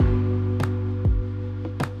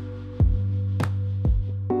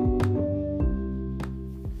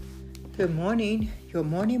Good morning. Your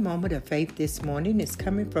morning moment of faith this morning is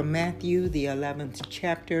coming from Matthew, the 11th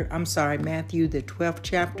chapter. Matthew, the 12th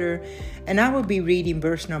chapter. And I will be reading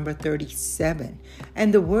verse number 37.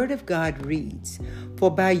 And the word of God reads,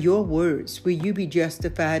 "For by your words will you be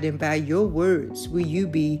justified, and by your words will you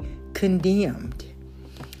be condemned."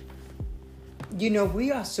 You know,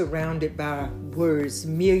 we are surrounded by words,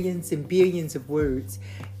 millions and billions of words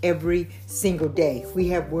every single day. We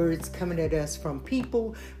have words coming at us from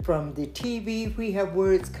people, from the TV. We have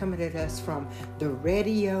words coming at us from the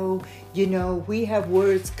radio. You know, we have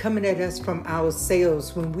words coming at us from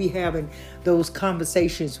ourselves when we having those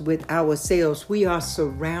conversations with ourselves. We are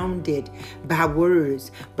surrounded by words,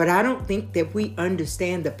 but I don't think that we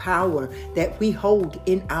understand the power that we hold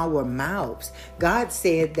in our mouths. God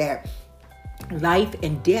said that life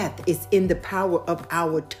and death is in the power of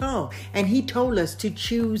our tongue. And he told us to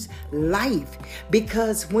choose life,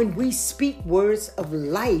 because when we speak words of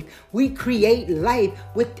life, we create life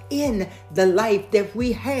within the life that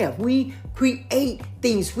we have. We create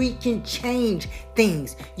things. We can change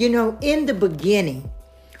things. You know, in the beginning,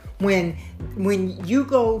 when you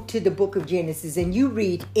go to the book of Genesis and you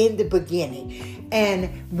read in the beginning, and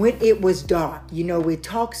when it was dark, you know, it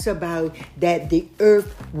talks about that the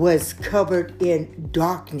earth was covered in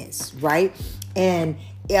darkness, right? And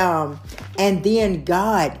then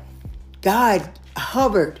God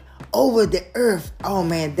hovered over the earth. Oh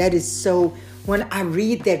man, that is so. When I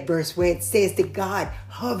read that verse where it says that God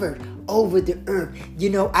hovered over the earth,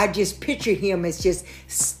 you know, I just picture him as just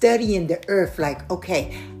studying the earth, like,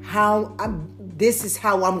 okay, this is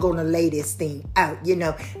how I'm going to lay this thing out. You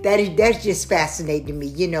know, that's just fascinating to me,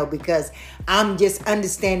 you know, because I'm just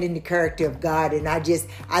understanding the character of God, and I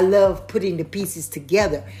love putting the pieces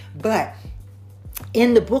together. But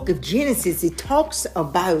in the book of Genesis, it talks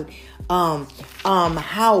about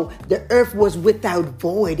how the earth was without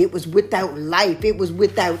void. It was without life. It was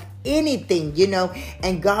without anything, you know,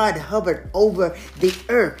 and God hovered over the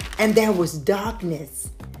earth, and there was darkness.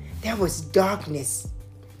 There was darkness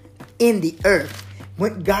in the earth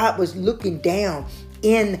when God was looking down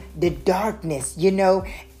in the darkness, you know.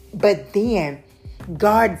 But then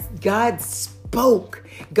God spoke.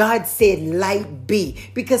 God said, "Light be,"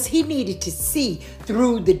 because he needed to see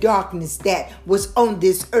through the darkness that was on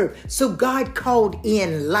this earth. So God called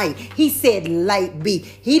in light. He said, "Light be."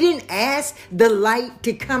 He didn't ask the light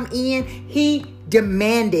to come in. He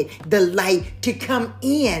demanded the light to come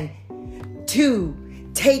in to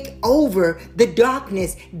take over the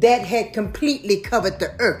darkness that had completely covered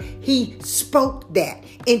the earth. He spoke that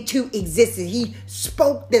into existence. He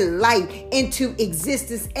spoke the light into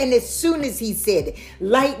existence. And as soon as he said it,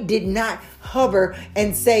 light did not hover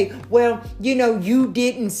and say, well, you know, you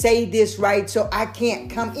didn't say this right, so I can't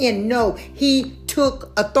come in. No, he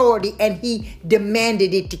took authority and he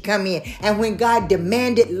demanded it to come in. And when God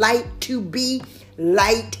demanded light to be,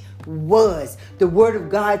 light was. The word of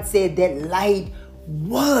God said that light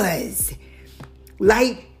was.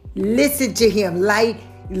 Light listened to him. Light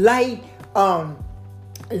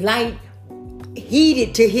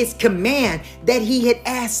heeded to his command that he had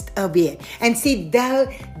asked of it. And see, that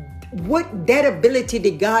ability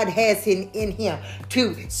that God has in him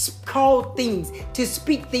to call things, to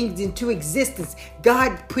speak things into existence.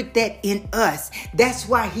 God put that in us. That's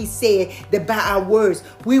why he said that by our words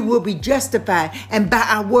we will be justified, and by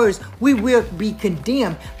our words we will be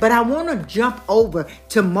condemned. But I want to jump over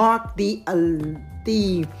to Mark the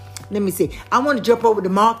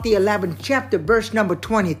 11th chapter, verse number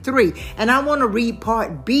 23. And I want to read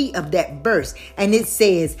part B of that verse. And it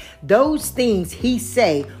says, "Those things he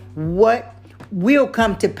say, what will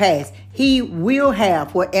come to pass. He will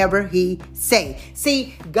have whatever he say."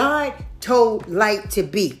 See, God told light to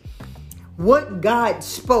be. What God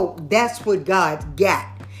spoke, that's what God got.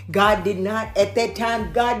 God did not, at that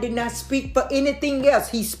time, God did not speak for anything else.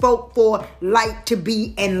 He spoke for light to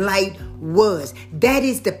be, and light was. That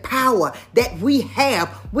is the power that we have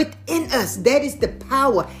within us. That is the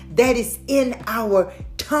power that is in our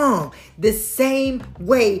tongue. The same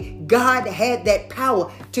way God had that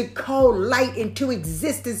power to call light into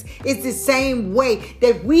existence is the same way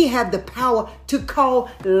that we have the power to call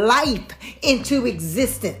life into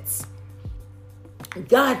existence.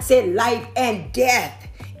 God said life and death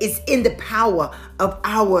is in the power of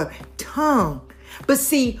our tongue. But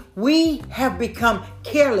see, we have become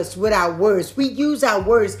careless with our words. We use our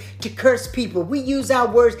words to curse people. We use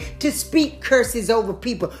our words to speak curses over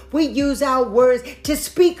people. We use our words to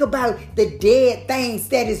speak about the dead things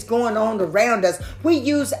that is going on around us. We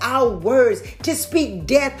use our words to speak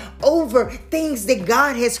death over things that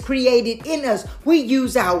God has created in us. We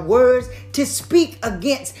use our words to speak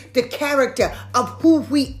against the character of who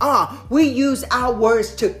we are. We use our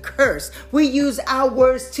words to curse. We use our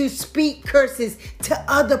words to speak curses to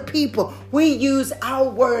other people. We use our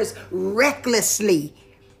words recklessly.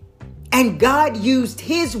 And God used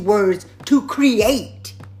his words to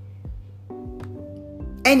create.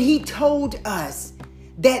 And he told us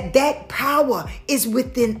that that power is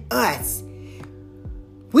within us.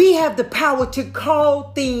 We have the power to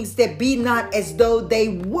call things that be not as though they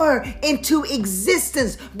were into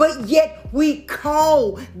existence, but yet we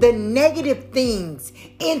call the negative things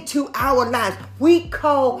into our lives. We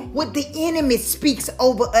call what the enemy speaks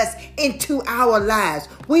over us into our lives.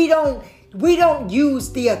 We don't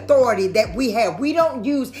use the authority that we have. We don't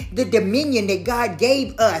use the dominion that God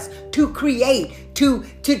gave us to create, to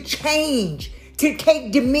change, to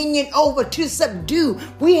take dominion over, to subdue.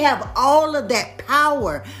 We have all of that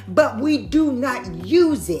power, but we do not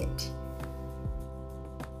use it.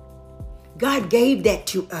 God gave that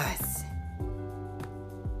to us.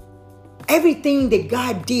 Everything that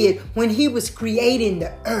God did when he was creating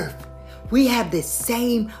the earth, we have the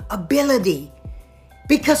same ability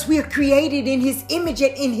because we are created in his image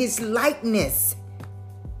and in his likeness.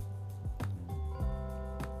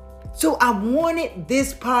 So I wanted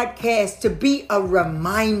this podcast to be a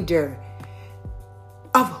reminder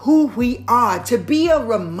of who we are, to be a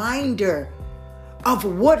reminder of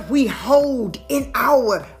what we hold in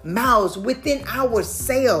our mouths, within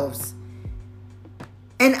ourselves.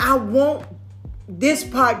 And I want this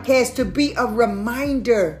podcast to be a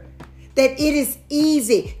reminder that it is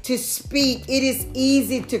easy to speak. It is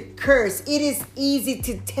easy to curse. It is easy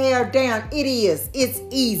to tear down. It's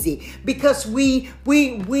easy because we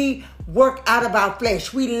work out of our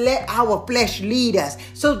flesh. We let our flesh lead us.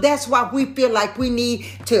 So that's why we feel like we need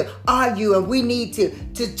to argue and we need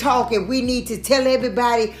to talk and we need to tell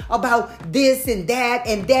everybody about this and that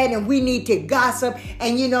and we need to gossip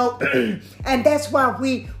and and that's why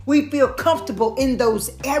we feel comfortable in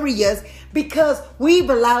those areas because we've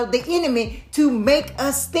allowed the enemy to make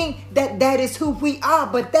us think that is who we are,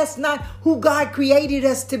 but that's not who God created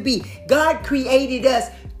us to be. God created us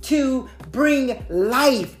to bring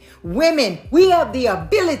life. Women, we have the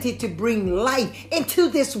ability to bring life into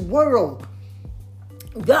this world.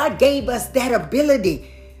 God gave us that ability.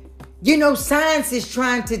 Science is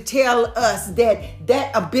trying to tell us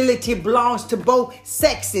that ability belongs to both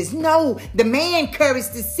sexes. No, the man carries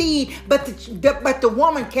the seed, but the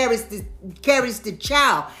woman carries the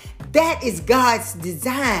child. That is God's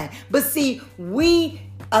design. But see, we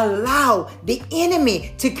allow the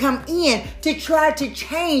enemy to come in to try to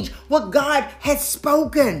change what God has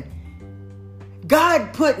spoken.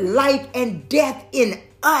 God put life and death in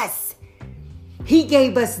us. He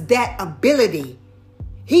gave us that ability.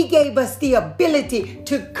 He gave us the ability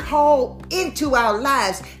to call into our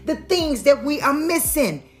lives the things that we are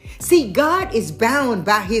missing. See, God is bound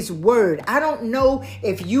by his word. I don't know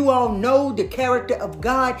if you all know the character of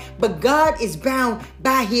God, but God is bound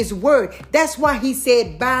by his word. That's why he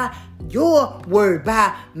said, by your word,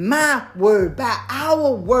 by my word, by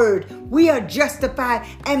our word, we are justified,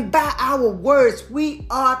 and by our words, we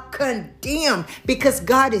are condemned because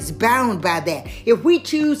God is bound by that. If we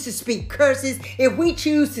choose to speak curses, if we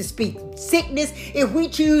choose to speak sickness, if we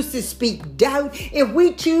choose to speak doubt, if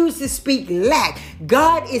we choose to speak lack,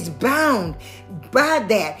 God is bound by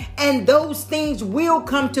that, and those things will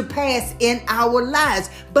come to pass in our lives.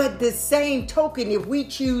 But the same token, if we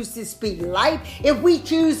choose to speak life, if we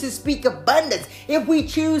choose to speak abundance, if we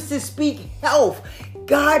choose to speak health,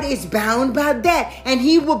 God is bound by that, and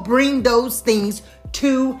he will bring those things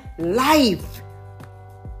to life.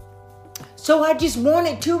 So I just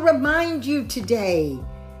wanted to remind you today,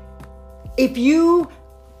 if you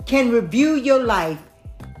can review your life,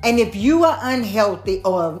 and if you are unhealthy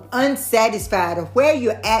or unsatisfied or where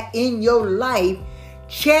you're at in your life,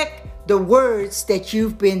 check the words that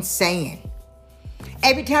you've been saying.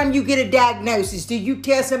 Every time you get a diagnosis, do you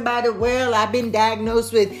tell somebody, well, I've been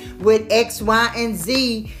diagnosed with X, Y, and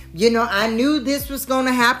Z. I knew this was going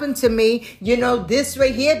to happen to me. This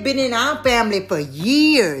right here been in our family for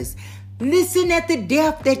years. Listen at the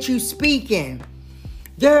death that you speaking.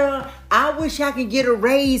 Girl, I wish I could get a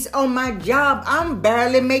raise on my job. I'm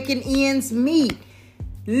barely making ends meet.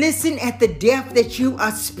 Listen at the death that you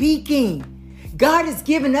are speaking. God has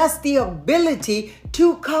given us the ability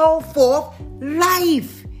to call forth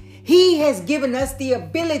life. He has given us the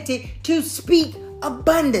ability to speak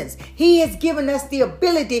abundance. He has given us the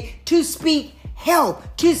ability to speak health,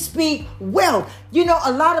 to speak wealth. You know,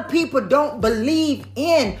 a lot of people don't believe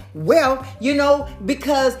in wealth,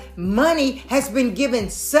 because money has been given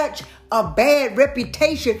such a bad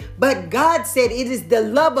reputation, but God said it is the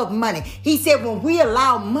love of money. He said when we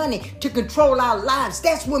allow money to control our lives,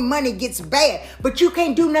 that's when money gets bad. But you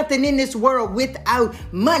can't do nothing in this world without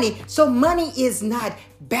money. So money is not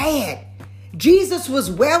bad. Jesus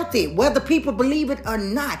was wealthy, whether people believe it or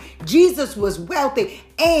not. Jesus was wealthy,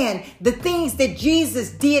 and the things that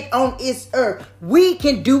Jesus did on this earth, we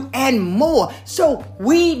can do and more. So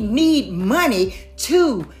we need money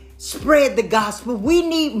to spread the gospel. We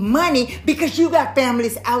need money because you got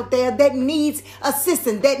families out there that needs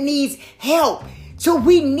assistance, that needs help. So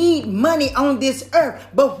we need money on this earth.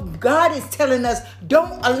 But God is telling us,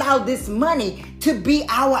 don't allow this money to be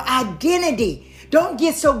our identity. Don't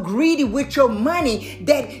get so greedy with your money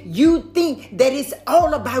that you think that it's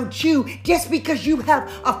all about you just because you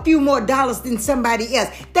have a few more dollars than somebody else.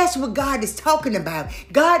 That's what God is talking about.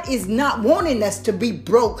 God is not wanting us to be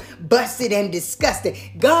broke, busted, and disgusted.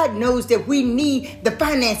 God knows that we need the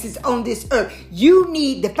finances on this earth. You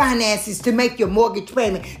need the finances to make your mortgage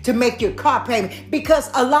payment, to make your car payment,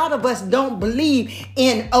 because a lot of us don't believe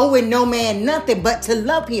in owing no man nothing but to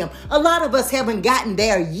love him. A lot of us haven't gotten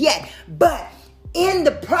there yet, but in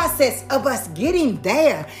the process of us getting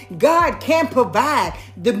there, God can provide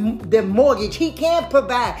the mortgage. He can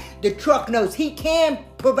provide the truck notes. He can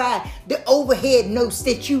provide the overhead notes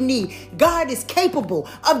that you need. God is capable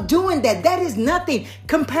of doing that. That is nothing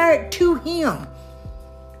compared to him.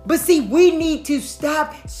 But see, we need to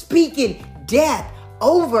stop speaking death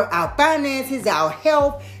over our finances, our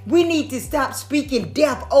health. We need to stop speaking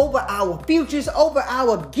death over our futures, over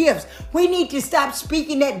our gifts. We need to stop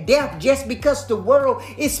speaking that death just because the world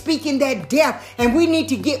is speaking that death. And we need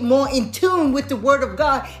to get more in tune with the word of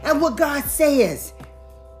God and what God says.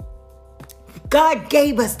 God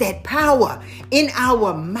gave us that power in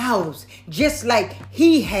our mouths, just like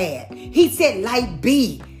he had. He said, "Light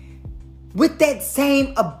be." With that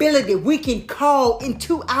same ability, we can call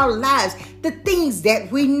into our lives the things that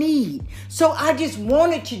we need. So I just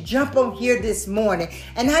wanted to jump on here this morning,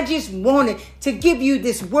 and I just wanted to give you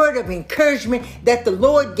this word of encouragement that the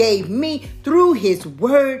Lord gave me through his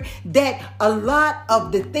word, that a lot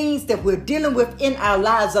of the things that we're dealing with in our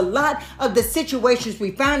lives, a lot of the situations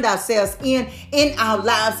we find ourselves in our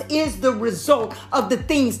lives is the result of the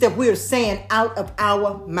things that we're saying out of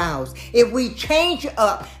our mouths. If we change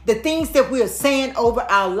up the things that we're saying over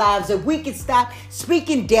our lives, if we can stop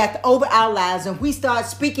speaking death over our lives and we start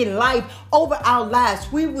speaking life over our lives,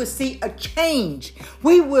 we will see a change.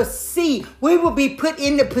 We will be put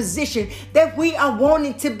in the position that we are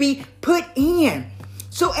wanting to be put in.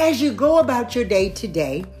 So as you go about your day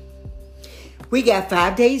today, we got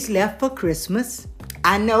 5 days left for Christmas.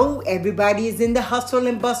 I know everybody is in the hustle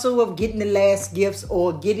and bustle of getting the last gifts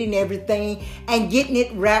or getting everything and getting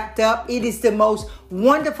it wrapped up. It is the most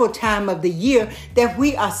wonderful time of the year that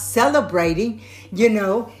we are celebrating.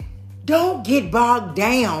 Don't get bogged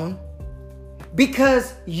down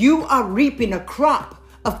because you are reaping a crop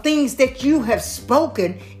of things that you have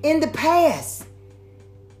spoken in the past.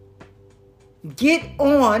 Get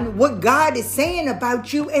on what God is saying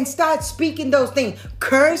about you and start speaking those things.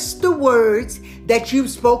 Curse the words that you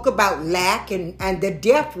spoke about lack and the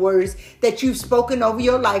death words that you've spoken over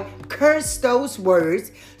your life. Curse those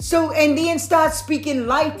words. And then start speaking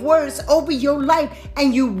life words over your life,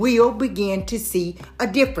 and you will begin to see a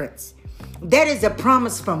difference. That is a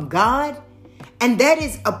promise from God. And that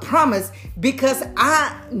is a promise because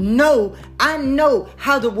I know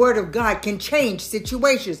how the word of God can change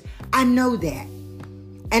situations. I know that.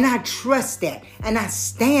 And I trust that. And I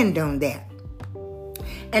stand on that.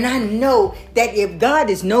 And I know that if God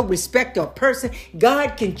is no respecter of person,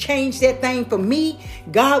 God can change that thing for me.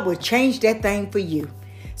 God will change that thing for you.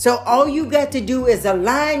 So all you got to do is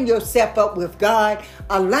align yourself up with God.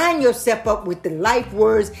 Align yourself up with the life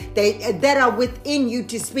words that are within you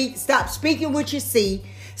to speak. Stop speaking what you see.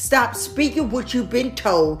 Stop speaking what you've been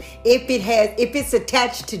told. If it's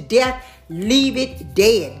attached to death, leave it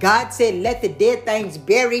dead. God said, let the dead things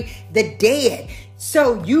bury the dead.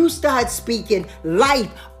 So you start speaking life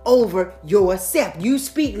over yourself. You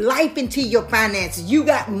speak life into your finances. You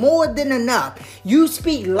got more than enough. You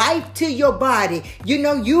speak life to your body.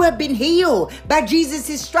 You have been healed by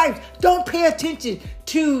Jesus' stripes. Don't pay attention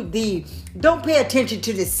don't pay attention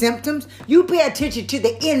to the symptoms. You pay attention to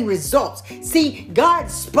the end results. See, God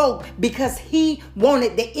spoke because he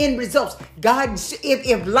wanted the end results. God,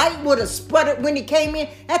 if light would have sputtered when it came in,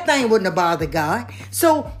 that thing wouldn't have bothered God.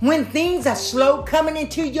 So when things are slow coming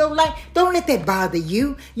into your life, don't let that bother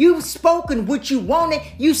you. You've spoken what you wanted.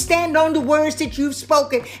 You stand on the words that you've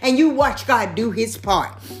spoken and you watch God do his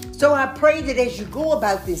part. So I pray that as you go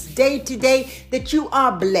about this day today, that you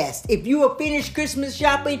are blessed. If you are finished Christmas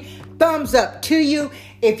shopping, thumbs up to you.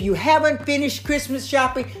 If you haven't finished Christmas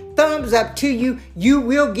shopping, thumbs up to you. You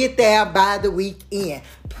will get there by the weekend.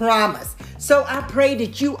 Promise. So I pray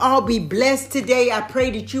that you all be blessed today. I pray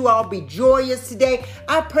that you all be joyous today.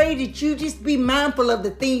 I pray that you just be mindful of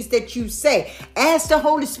the things that you say. Ask the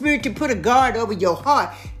Holy Spirit to put a guard over your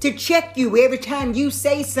heart, to check you every time you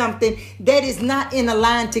say something that is not in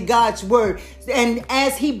line to God's word. And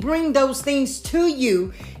as he brings those things to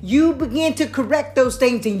you, you begin to correct those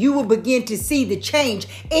things and you will begin to see the change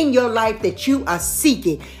in your life that you are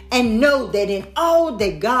seeking. And know that in all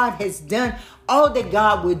that God has done, all that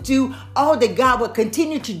God will do, all that God will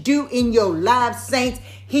continue to do in your lives, saints,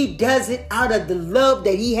 he does it out of the love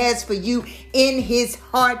that he has for you in his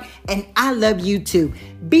heart. And I love you too.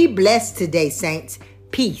 Be blessed today, saints.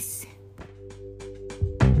 Peace.